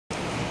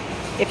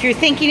If you're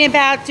thinking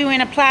about doing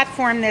a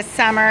platform this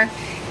summer,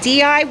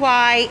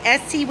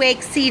 DIY Wake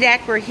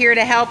SeaDek, we're here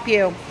to help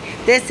you.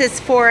 This is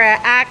for a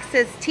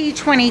Axis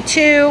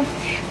T22,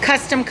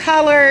 custom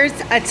colors.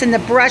 It's in the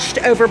brushed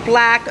over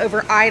black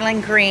over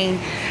island green.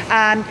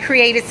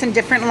 Created some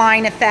different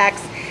line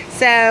effects.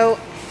 So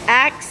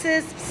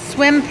Axis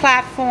swim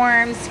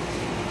platforms,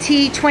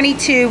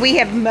 T22. We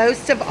have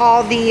most of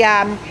all the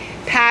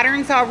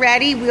patterns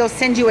already. We'll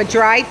send you a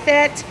dry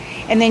fit,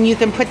 and then you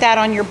can put that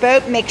on your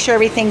boat, make sure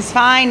everything's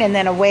fine, and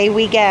then away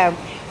we go.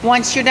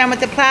 Once you're done with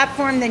the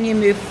platform, then you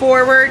move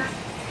forward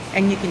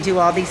and you can do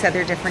all these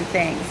other different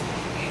things.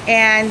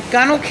 And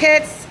gunnel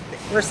kits,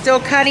 we're still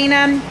cutting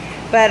them,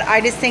 but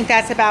I just think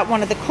that's about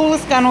one of the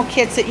coolest gunnel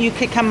kits that you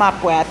could come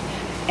up with,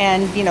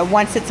 and you know,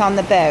 once it's on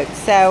the boat.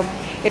 So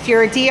if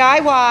you're a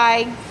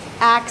DIY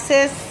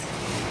Axis,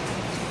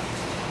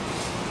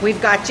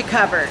 we've got you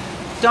covered.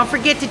 Don't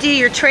forget to do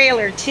your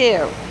trailer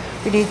too.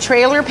 We do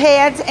trailer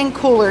pads and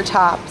cooler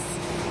tops.